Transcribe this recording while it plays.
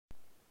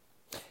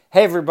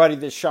Hey everybody,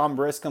 this is Sean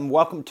Briscom.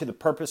 Welcome to the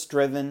Purpose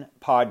Driven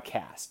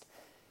Podcast.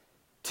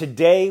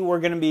 Today we're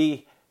going to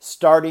be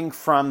starting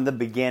from the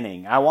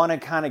beginning. I want to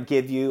kind of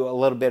give you a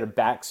little bit of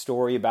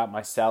backstory about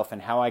myself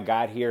and how I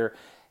got here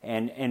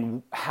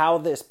and how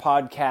this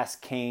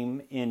podcast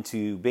came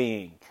into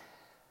being.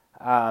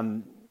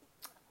 I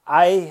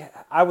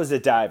was a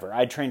diver.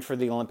 I trained for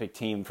the Olympic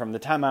team. From the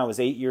time I was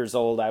 8 years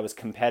old, I was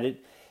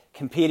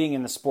competing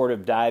in the sport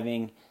of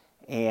diving,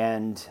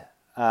 and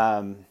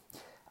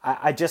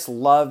I just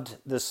loved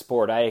the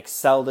sport. I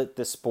excelled at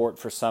the sport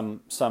for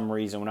some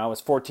reason. When I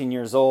was 14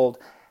 years old,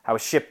 I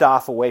was shipped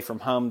off away from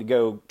home to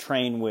go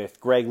train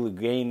with Greg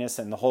Louganis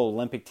and the whole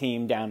Olympic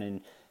team down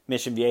in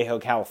Mission Viejo,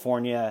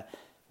 California.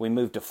 We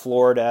moved to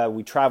Florida.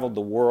 We traveled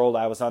the world.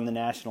 I was on the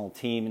national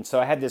team. And so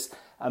I had this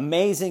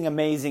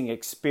amazing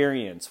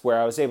experience where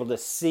I was able to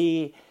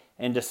see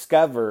and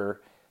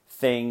discover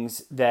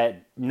things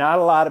that not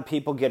a lot of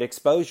people get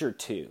exposure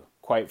to.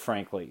 Quite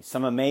frankly,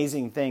 some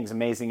amazing things,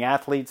 amazing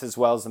athletes, as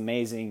well as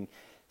amazing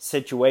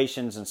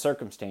situations and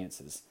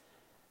circumstances.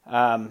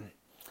 And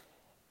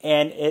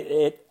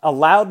it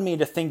allowed me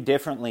to think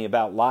differently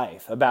about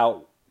life,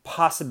 about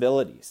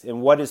possibilities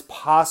and what is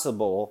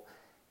possible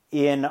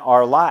in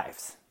our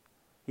lives.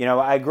 You know,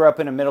 I grew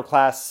up in a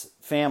middle-class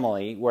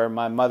family where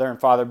my mother and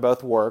father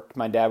both worked.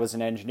 My dad was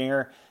an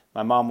engineer.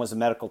 My mom was a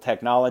medical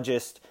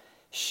technologist.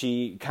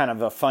 She, kind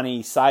of a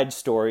funny side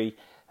story,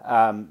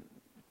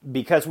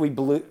 because we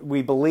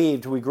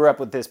grew up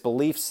with this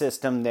belief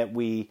system that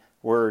we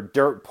were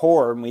dirt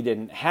poor and we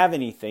didn't have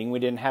anything, we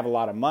didn't have a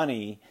lot of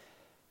money,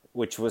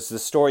 which was the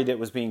story that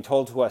was being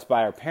told to us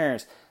by our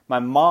parents. My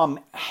mom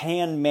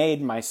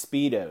handmade my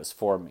Speedos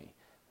for me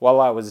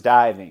while I was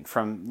diving.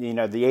 From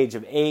the age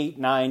of 8,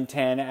 9,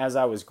 10, as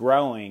I was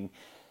growing,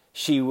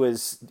 she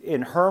was,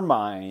 in her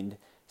mind,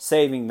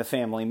 saving the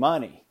family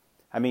money.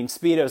 I mean,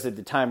 Speedos at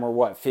the time were,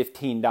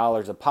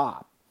 $15 a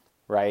pop,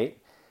 right?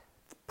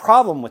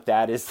 Problem with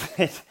that is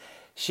that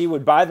she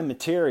would buy the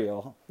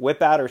material,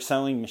 whip out her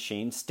sewing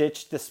machine,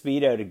 stitch the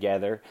Speedo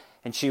together,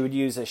 and she would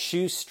use a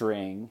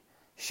shoelace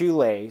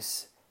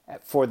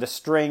for the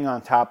string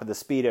on top of the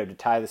Speedo to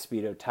tie the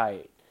Speedo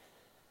tight.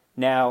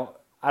 Now,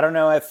 I don't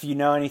know if you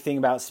know anything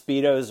about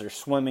Speedos or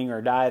swimming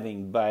or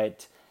diving,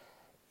 but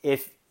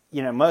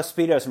most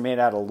Speedos are made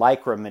out of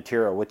Lycra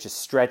material, which is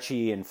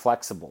stretchy and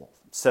flexible,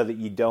 so that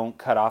you don't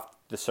cut off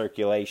the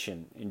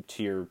circulation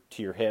into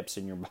your hips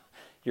and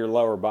your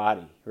lower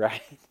body,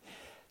 right?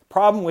 The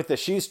problem with the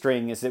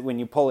shoestring is that when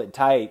you pull it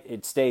tight,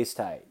 it stays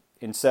tight.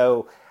 And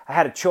so I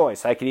had a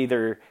choice. I could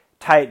either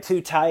tie it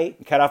too tight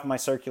and cut off my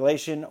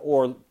circulation,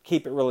 or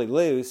keep it really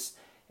loose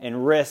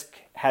and risk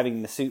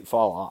having the suit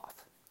fall off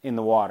in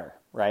the water,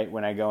 right,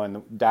 when I go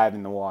and dive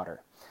in the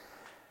water.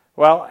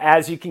 Well,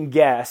 as you can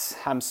guess,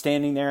 I'm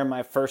standing there in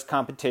my first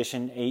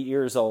competition, 8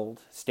 years old,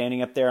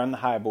 standing up there on the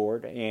high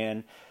board,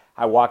 and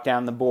I walk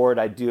down the board,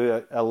 I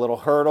do a little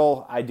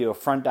hurdle, I do a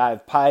front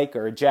dive pike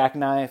or a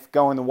jackknife,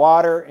 go in the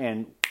water,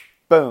 and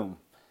boom,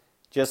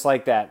 just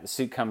like that, the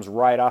suit comes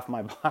right off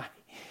my body.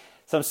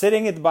 So I'm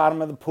sitting at the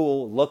bottom of the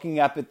pool, looking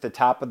up at the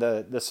top of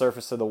the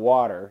surface of the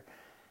water,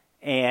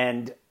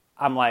 and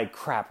I'm like,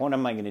 crap, what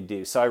am I going to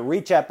do? So I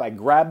reach up, I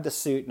grab the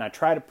suit, and I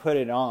try to put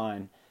it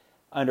on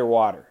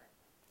underwater,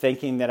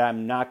 thinking that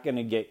I'm not going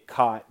to get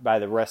caught by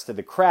the rest of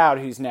the crowd,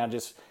 who's now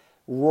just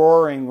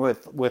roaring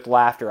with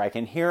laughter. I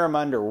can hear him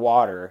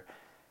underwater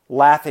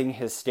laughing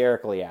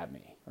hysterically at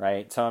me,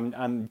 right? So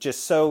I'm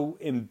just so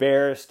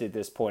embarrassed at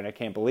this point. I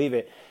can't believe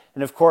it.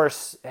 And of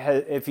course,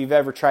 if you've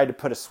ever tried to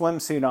put a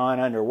swimsuit on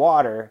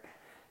underwater,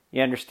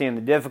 you understand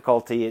the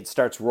difficulty. It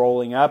starts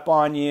rolling up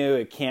on you.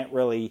 It can't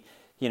really,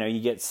 you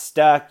get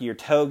stuck. Your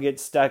toe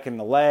gets stuck in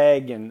the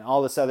leg and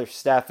all this other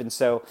stuff. And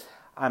so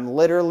I'm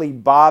literally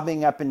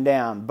bobbing up and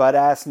down,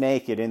 butt-ass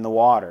naked in the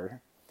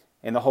water.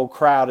 And the whole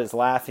crowd is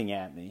laughing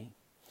at me.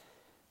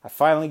 I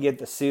finally get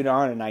the suit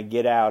on and I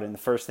get out, and the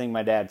first thing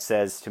my dad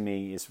says to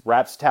me is,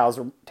 wraps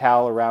a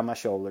towel around my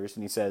shoulders,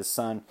 and he says,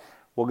 "Son,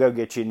 we'll go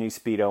get you a new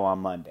Speedo on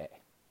Monday."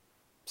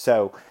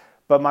 So,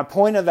 but my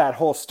point of that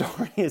whole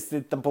story is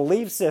that the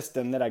belief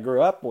system that I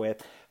grew up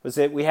with was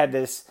that we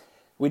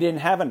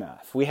didn't have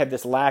enough. We had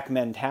this lack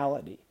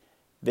mentality,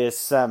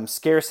 this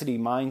scarcity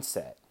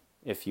mindset,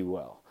 if you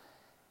will.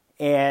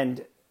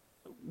 And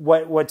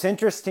what's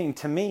interesting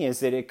to me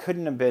is that it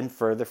couldn't have been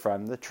further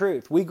from the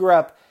truth. We grew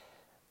up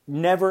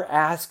never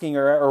asking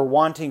or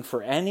wanting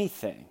for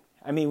anything.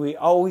 I mean, we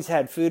always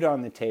had food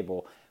on the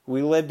table.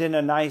 We lived in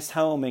a nice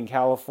home in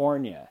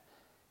California.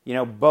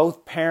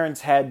 Both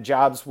parents had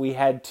jobs. We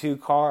had 2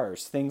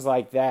 cars, things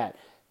like that.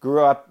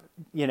 Grew up,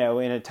 in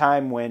a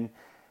time when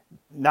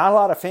not a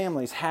lot of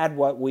families had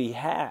what we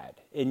had.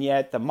 And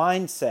yet the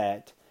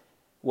mindset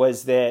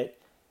was that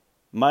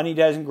money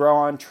doesn't grow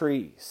on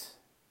trees,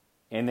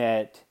 and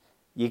that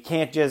you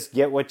can't just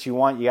get what you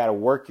want. You got to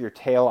work your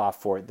tail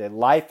off for it. That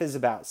life is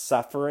about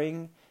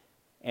suffering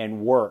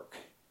and work.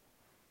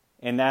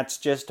 And that's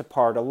just a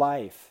part of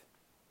life,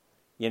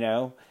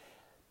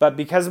 But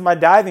because of my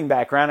diving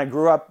background, I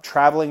grew up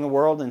traveling the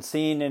world and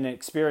seeing and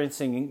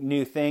experiencing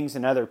new things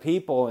and other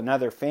people and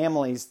other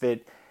families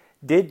that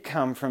did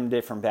come from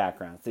different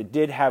backgrounds, that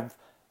did have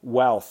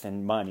wealth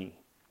and money.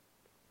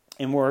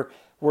 And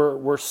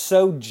were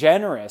so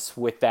generous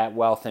with that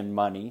wealth and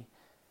money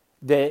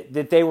that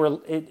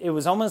it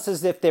was almost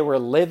as if they were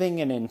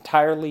living an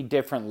entirely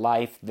different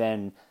life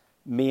than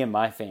me and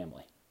my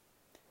family.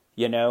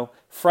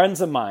 Friends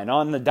of mine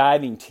on the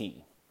diving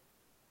team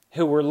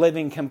who were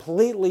living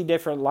completely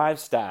different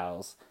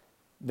lifestyles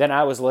than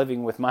I was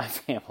living with my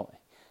family.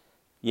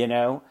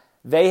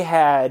 They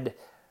had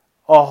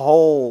a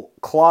whole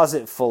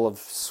closet full of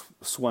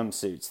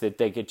swimsuits that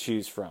they could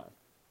choose from.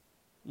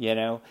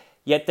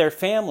 Yet their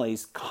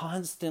families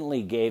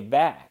constantly gave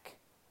back.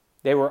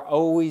 They were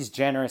always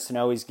generous and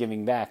always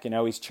giving back and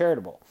always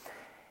charitable.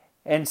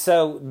 And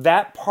so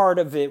that part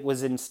of it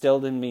was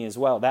instilled in me as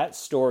well. That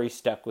story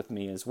stuck with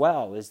me as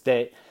well, is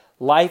that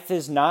life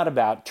is not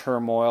about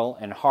turmoil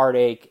and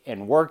heartache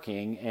and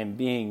working and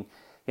being,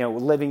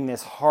 living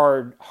this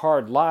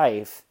hard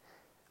life.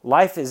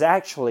 Life is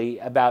actually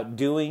about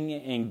doing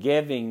and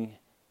giving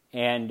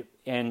and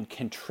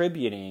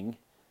contributing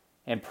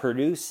and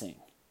producing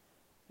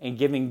and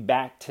giving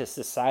back to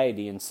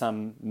society in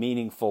some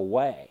meaningful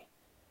way.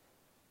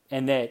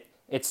 And that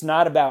it's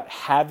not about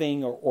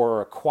having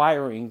or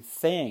acquiring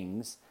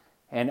things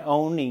and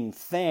owning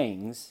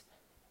things.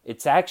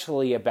 It's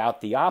actually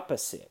about the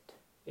opposite.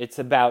 It's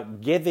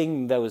about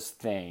giving those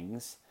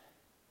things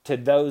to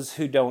those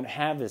who don't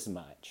have as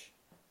much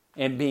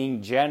and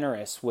being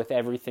generous with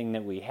everything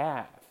that we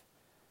have.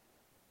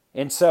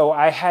 And so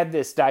I had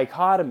this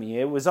dichotomy.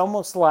 It was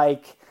almost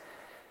like,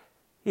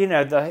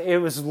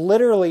 it was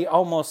literally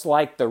almost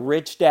like the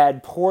Rich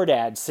Dad, Poor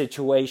Dad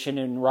situation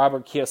in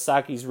Robert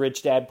Kiyosaki's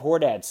Rich Dad, Poor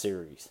Dad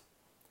series.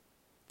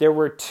 There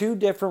were two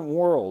different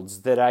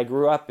worlds that I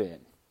grew up in.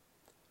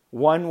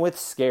 One with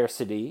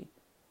scarcity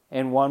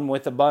and one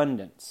with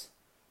abundance.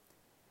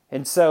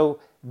 And so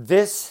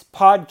this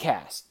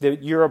podcast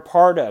that you're a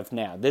part of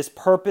now, this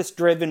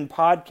purpose-driven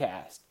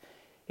podcast,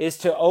 is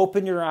to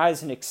open your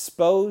eyes and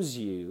expose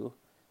you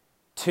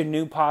to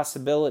new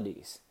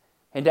possibilities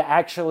and to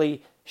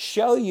actually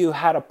show you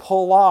how to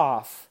pull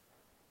off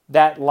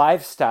that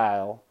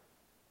lifestyle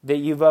that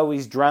you've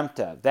always dreamt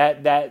of,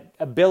 that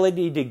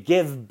ability to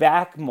give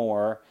back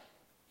more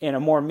in a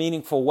more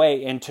meaningful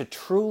way and to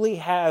truly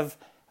have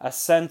a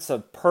sense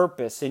of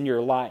purpose in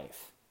your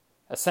life,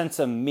 a sense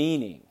of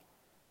meaning.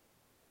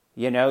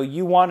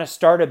 You want to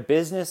start a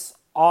business?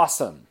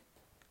 Awesome.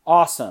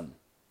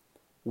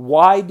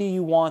 Why do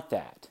you want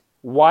that?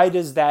 Why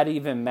does that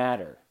even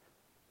matter?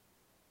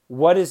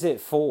 What is it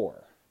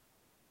for?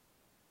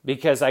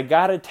 Because I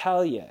got to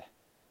tell you,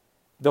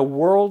 the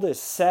world is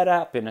set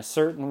up in a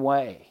certain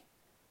way.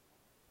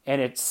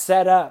 And it's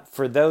set up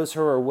for those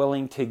who are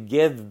willing to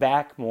give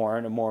back more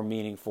in a more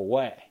meaningful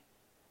way.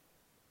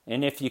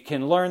 And if you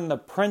can learn the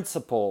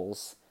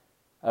principles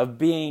of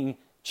being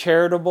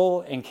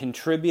charitable and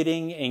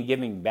contributing and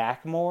giving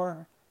back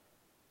more,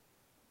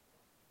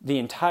 the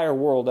entire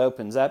world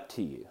opens up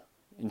to you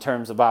in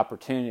terms of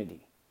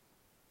opportunity.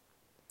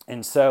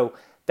 And so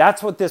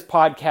that's what this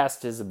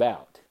podcast is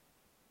about.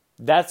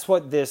 That's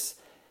what this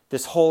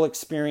whole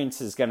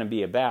experience is going to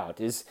be about,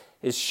 is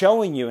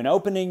showing you and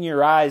opening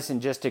your eyes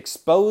and just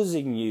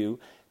exposing you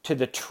to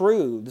the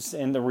truths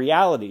and the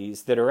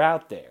realities that are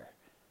out there,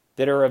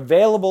 that are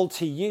available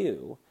to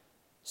you,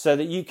 so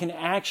that you can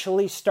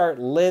actually start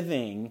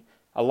living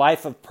a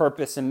life of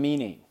purpose and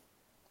meaning,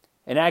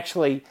 and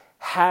actually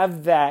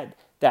have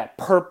that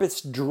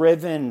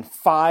purpose-driven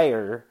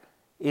fire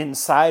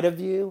inside of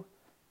you,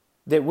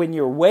 that when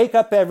you wake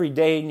up every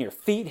day and your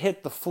feet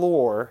hit the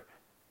floor,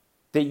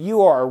 that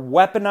you are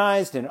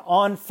weaponized and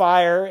on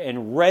fire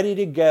and ready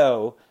to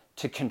go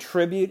to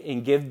contribute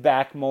and give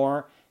back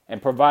more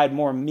and provide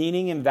more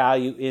meaning and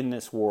value in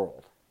this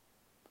world.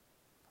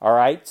 All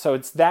right? So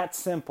it's that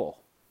simple.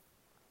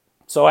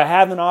 So I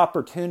have an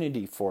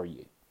opportunity for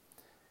you.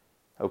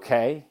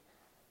 Okay?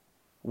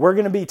 We're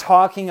going to be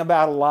talking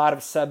about a lot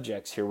of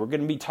subjects here. We're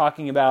going to be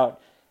talking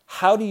about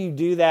how do you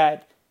do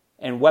that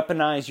and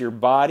weaponize your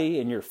body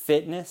and your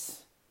fitness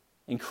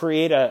and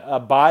create a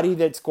body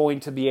that's going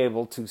to be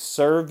able to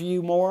serve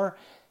you more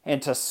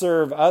and to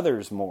serve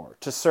others more,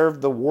 to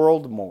serve the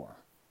world more.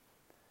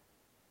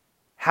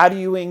 How do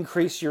you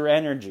increase your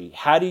energy?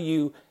 How do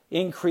you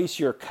increase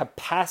your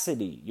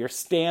capacity, your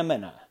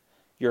stamina,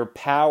 your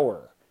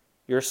power,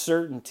 your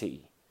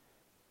certainty?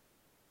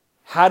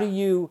 How do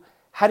you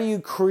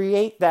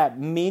create that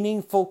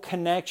meaningful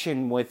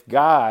connection with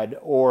God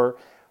or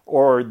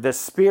the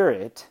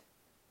Spirit,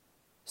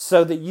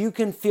 so that you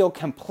can feel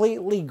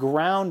completely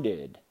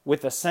grounded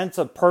with a sense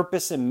of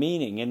purpose and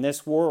meaning in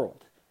this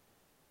world?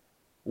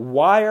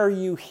 Why are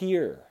you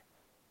here?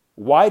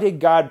 Why did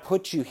God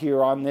put you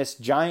here on this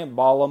giant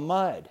ball of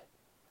mud?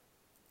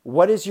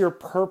 What is your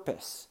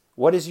purpose?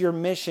 What is your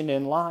mission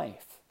in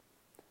life?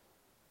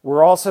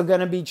 We're also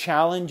going to be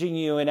challenging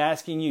you and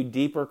asking you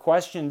deeper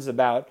questions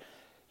about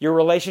your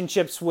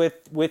relationships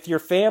with your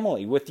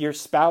family, with your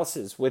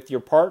spouses, with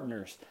your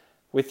partners,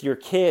 with your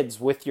kids,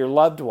 with your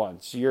loved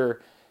ones, your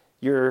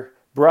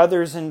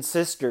brothers and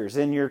sisters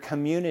in your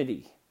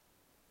community.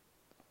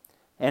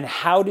 And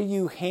how do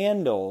you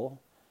handle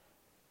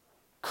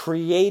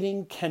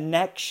creating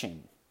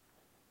connection?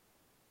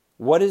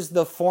 What is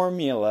the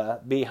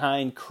formula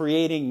behind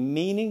creating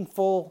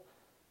meaningful,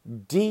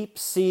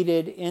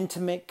 deep-seated,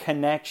 intimate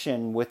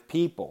connection with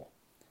people?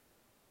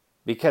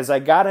 Because I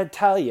gotta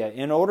tell you,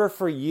 in order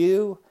for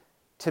you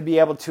to be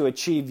able to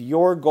achieve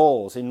your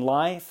goals in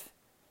life,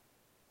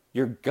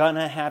 you're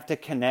gonna have to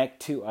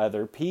connect to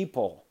other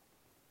people.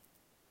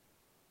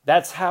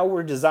 That's how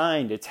we're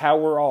designed. It's how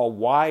we're all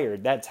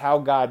wired. That's how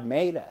God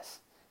made us.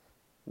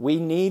 We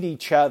need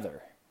each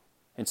other.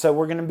 And so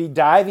we're going to be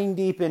diving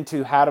deep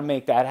into how to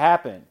make that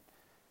happen.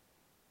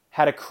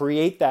 How to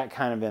create that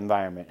kind of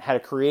environment. How to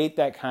create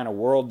that kind of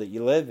world that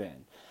you live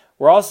in.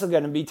 We're also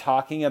going to be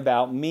talking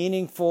about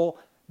meaningful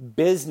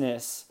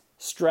business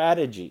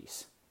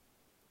strategies.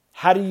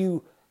 How do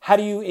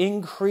you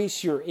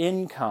increase your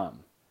income?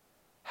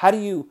 How do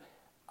you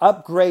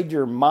upgrade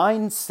your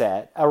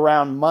mindset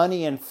around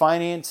money and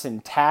finance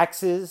and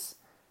taxes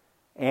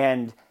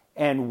and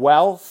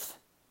wealth?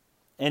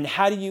 And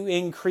how do you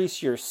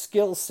increase your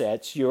skill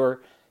sets,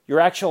 your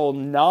actual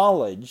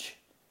knowledge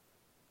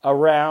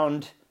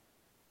around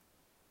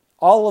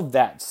all of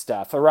that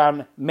stuff,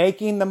 around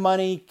making the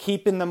money,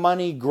 keeping the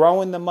money,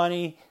 growing the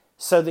money,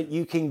 so that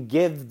you can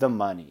give the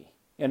money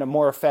in a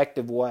more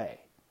effective way?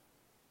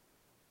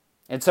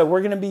 And so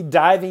we're going to be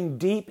diving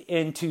deep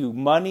into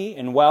money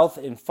and wealth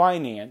and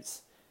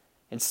finance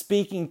and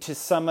speaking to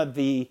some of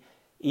the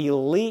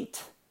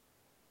elite,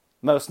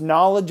 most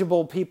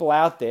knowledgeable people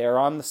out there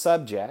on the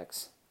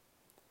subjects,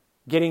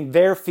 getting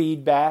their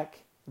feedback,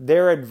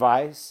 their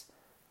advice.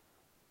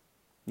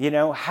 You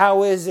know,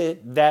 how is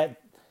it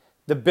that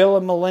the Bill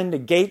and Melinda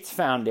Gates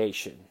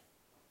Foundation,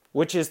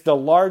 which is the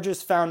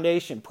largest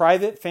foundation,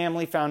 private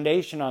family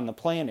foundation on the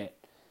planet,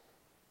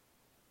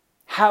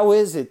 how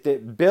is it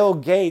that Bill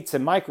Gates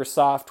and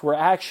Microsoft were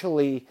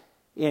actually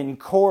in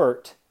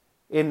court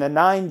in the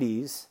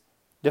 90s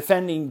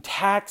defending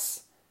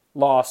tax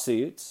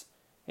lawsuits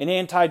and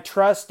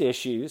antitrust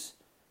issues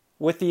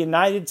with the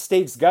United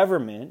States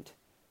government?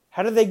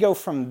 How did they go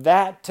from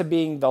that to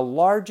being the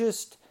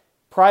largest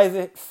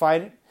private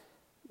foundation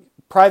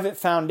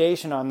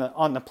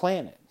on the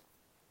planet?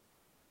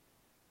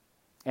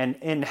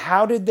 And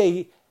how did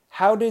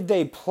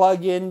they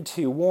plug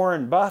into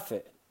Warren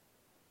Buffett?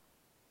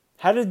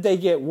 How did they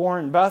get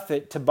Warren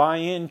Buffett to buy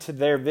into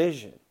their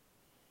vision?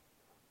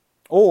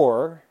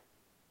 Or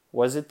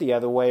was it the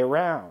other way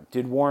around?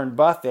 Did Warren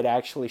Buffett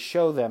actually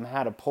show them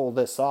how to pull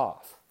this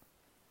off?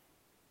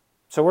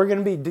 So we're going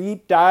to be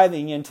deep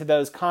diving into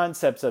those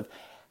concepts of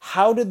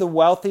how did the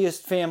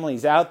wealthiest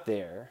families out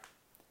there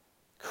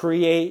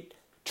create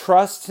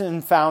trusts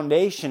and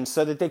foundations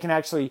so that they can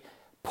actually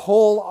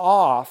pull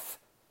off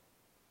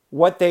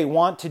what they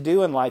want to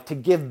do in life, to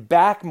give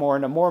back more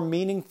in a more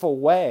meaningful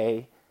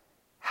way.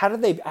 How do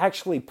they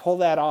actually pull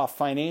that off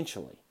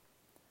financially?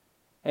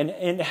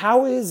 And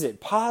how is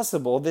it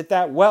possible that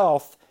that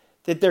wealth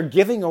that they're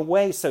giving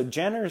away so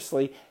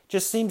generously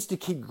just seems to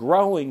keep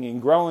growing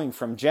and growing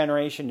from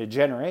generation to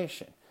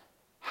generation?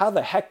 How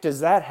the heck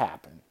does that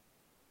happen?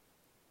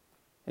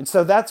 And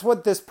so that's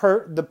what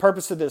the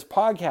purpose of this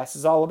podcast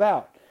is all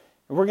about.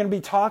 And we're going to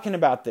be talking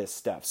about this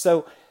stuff.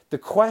 So the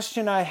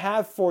question I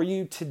have for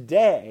you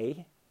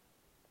today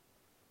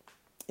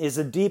is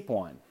a deep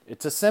one.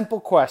 It's a simple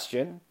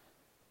question,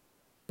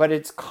 but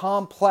it's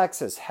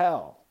complex as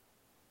hell.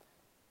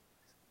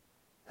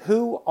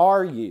 Who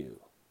are you?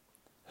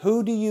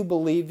 Who do you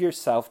believe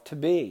yourself to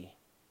be?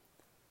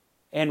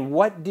 And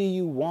what do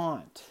you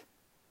want?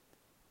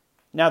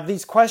 Now,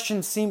 these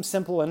questions seem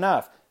simple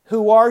enough.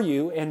 Who are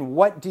you and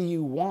what do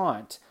you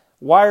want?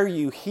 Why are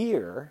you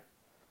here?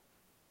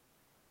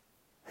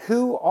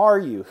 Who are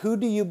you? Who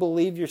do you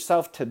believe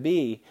yourself to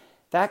be?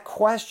 That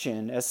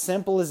question, as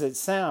simple as it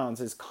sounds,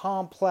 is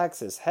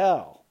complex as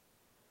hell.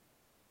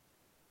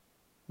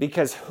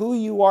 Because who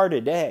you are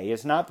today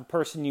is not the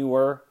person you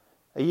were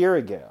a year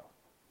ago.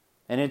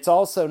 And it's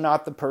also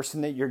not the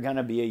person that you're going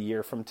to be a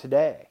year from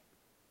today.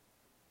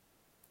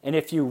 And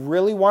if you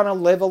really want to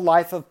live a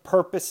life of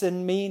purpose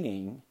and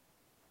meaning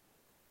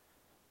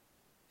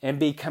and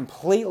be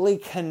completely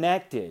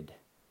connected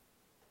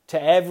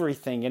to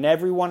everything and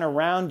everyone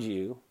around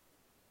you,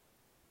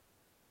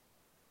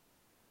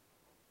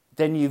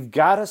 then you've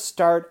got to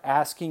start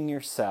asking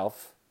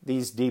yourself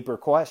these deeper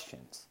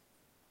questions.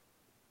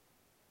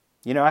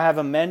 You know, I have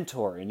a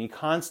mentor and he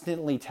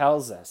constantly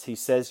tells us, he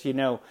says, you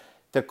know,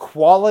 the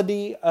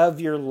quality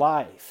of your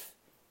life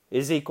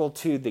is equal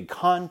to the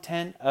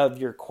content of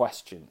your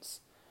questions.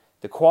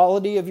 The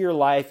quality of your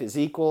life is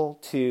equal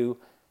to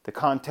the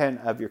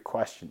content of your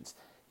questions.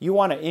 You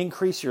want to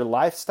increase your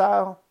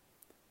lifestyle?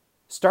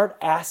 Start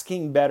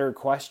asking better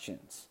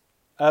questions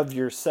of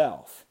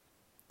yourself.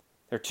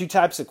 There are two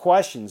types of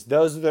questions,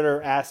 those that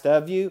are asked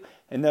of you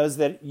and those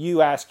that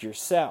you ask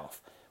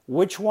yourself.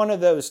 Which one of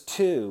those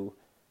two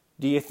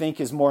do you think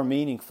is more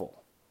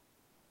meaningful?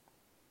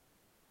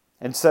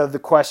 And so the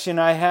question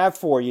I have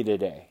for you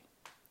today,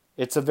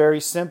 it's a very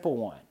simple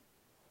one.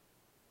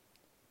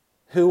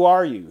 Who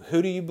are you?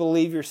 Who do you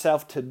believe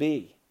yourself to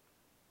be?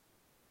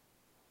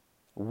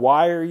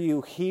 Why are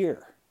you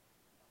here?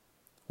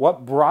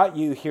 What brought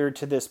you here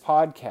to this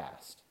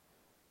podcast?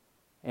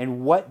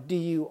 And what do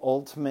you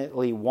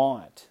ultimately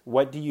want?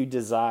 What do you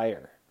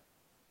desire?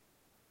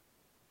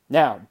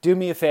 Now, do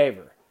me a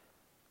favor.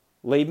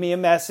 Leave me a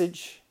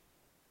message.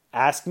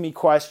 Ask me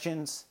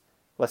questions.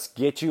 Let's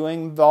get you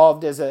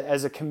involved as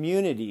a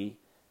community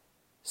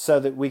so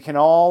that we can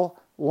all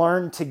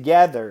learn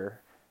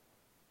together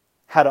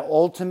how to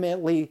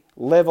ultimately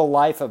live a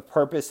life of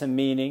purpose and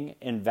meaning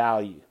and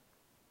value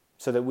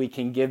so that we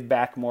can give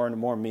back more in a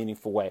more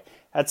meaningful way.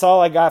 That's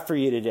all I got for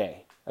you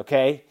today,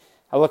 okay?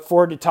 I look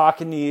forward to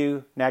talking to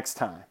you next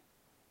time.